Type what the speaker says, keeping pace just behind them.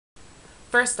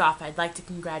First off, I'd like to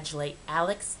congratulate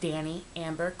Alex, Danny,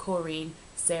 Amber, Corrine,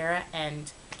 Sarah, and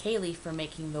Kaylee for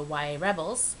making the YA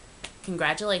Rebels.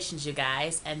 Congratulations, you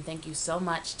guys, and thank you so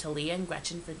much to Leah and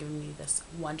Gretchen for giving me this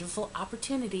wonderful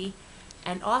opportunity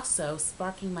and also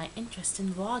sparking my interest in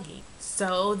vlogging.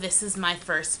 So this is my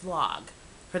first vlog.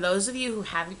 For those of you who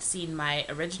haven't seen my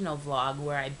original vlog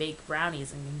where I bake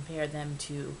brownies and compare them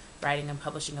to writing and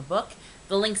publishing a book,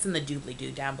 the link's in the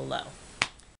doobly-doo down below.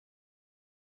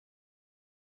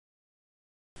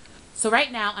 So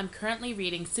right now I'm currently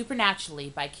reading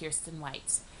Supernaturally by Kiersten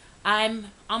White.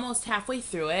 I'm almost halfway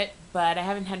through it, but I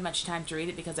haven't had much time to read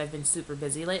it because I've been super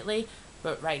busy lately.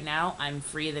 But right now I'm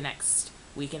free the next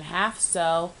week and a half,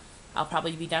 so I'll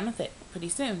probably be done with it pretty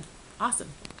soon. Awesome.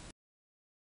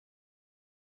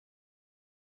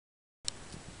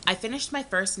 I finished my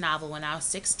first novel when I was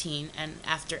 16, and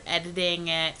after editing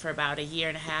it for about a year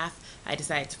and a half, I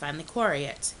decided to finally quarry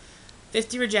it.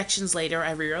 50 rejections later,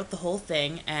 I rewrote the whole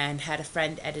thing and had a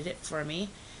friend edit it for me,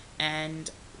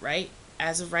 and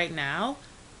as of right now,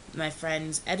 my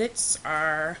friend's edits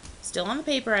are still on the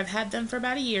paper. I've had them for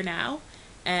about a year now,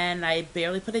 and I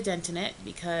barely put a dent in it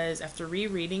because after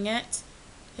rereading it,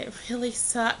 it really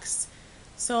sucks.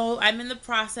 So I'm in the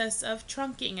process of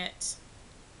trunking it.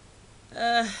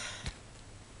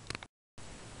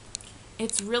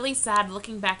 It's really sad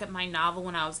looking back at my novel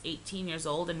when I was 18 years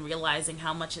old and realizing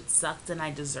how much it sucked and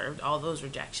I deserved all those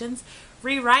rejections,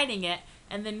 rewriting it,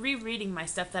 and then rereading my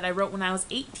stuff that I wrote when I was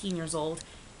 18 years old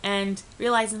and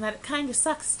realizing that it kind of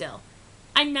sucks still.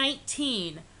 I'm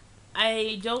 19.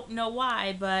 I don't know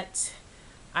why, but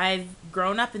I've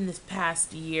grown up in this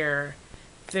past year,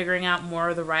 figuring out more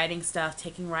of the writing stuff,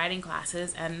 taking writing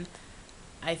classes, and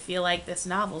I feel like this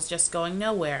novel's just going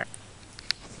nowhere.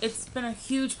 It's been a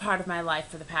huge part of my life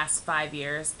for the past 5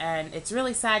 years, and it's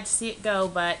really sad to see it go,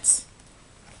 but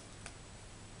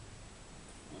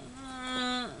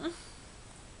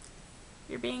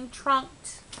you're being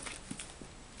trunked.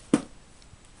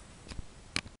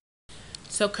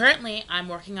 So currently, I'm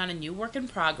working on a new work in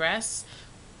progress.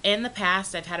 In the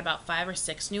past, I've had about 5 or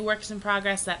 6 new works in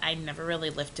progress that I never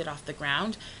really lifted off the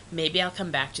ground. Maybe I'll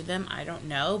come back to them, I don't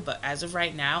know, but as of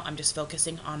right now, I'm just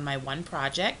focusing on my one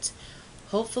project.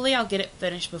 Hopefully I'll get it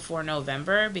finished before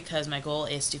November because my goal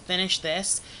is to finish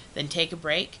this, then take a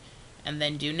break, and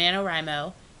then do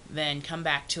NaNoWriMo, then come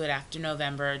back to it after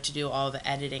November to do all the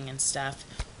editing and stuff.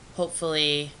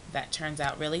 Hopefully that turns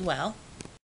out really well.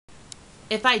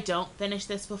 If I don't finish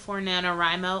this before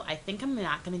NaNoWriMo, I think I'm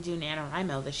not going to do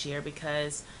NaNoWriMo this year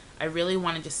because I really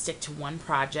want to just stick to one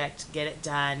project, get it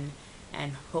done,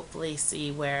 and hopefully see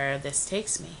where this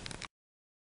takes me.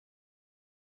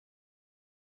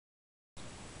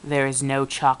 There is no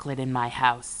chocolate in my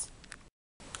house.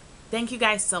 Thank you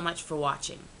guys so much for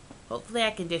watching. Hopefully I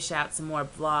can dish out some more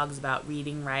vlogs about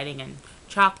reading, writing, and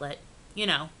chocolate, you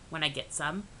know, when I get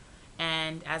some.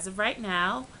 And as of right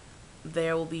now,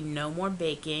 there will be no more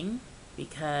baking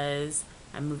because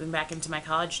I'm moving back into my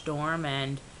college dorm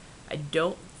and I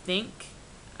don't think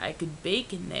I could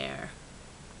bake in there,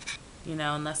 you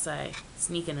know, unless I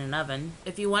sneak in an oven.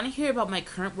 If you want to hear about my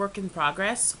current work in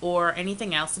progress or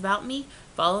anything else about me,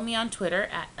 follow me on Twitter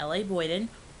at LABoyden,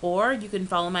 or you can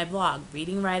follow my blog,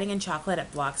 Reading, Writing, and Chocolate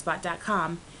at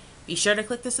blogspot.com. Be sure to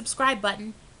click the subscribe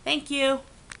button. Thank you!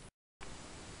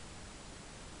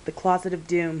 The Closet of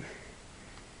Doom.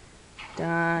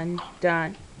 Dun,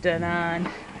 dun, dun, dun,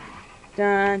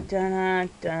 dun, dun, dun,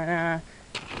 dun,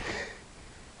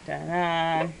 dun,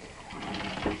 dun.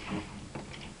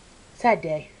 Sad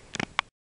day.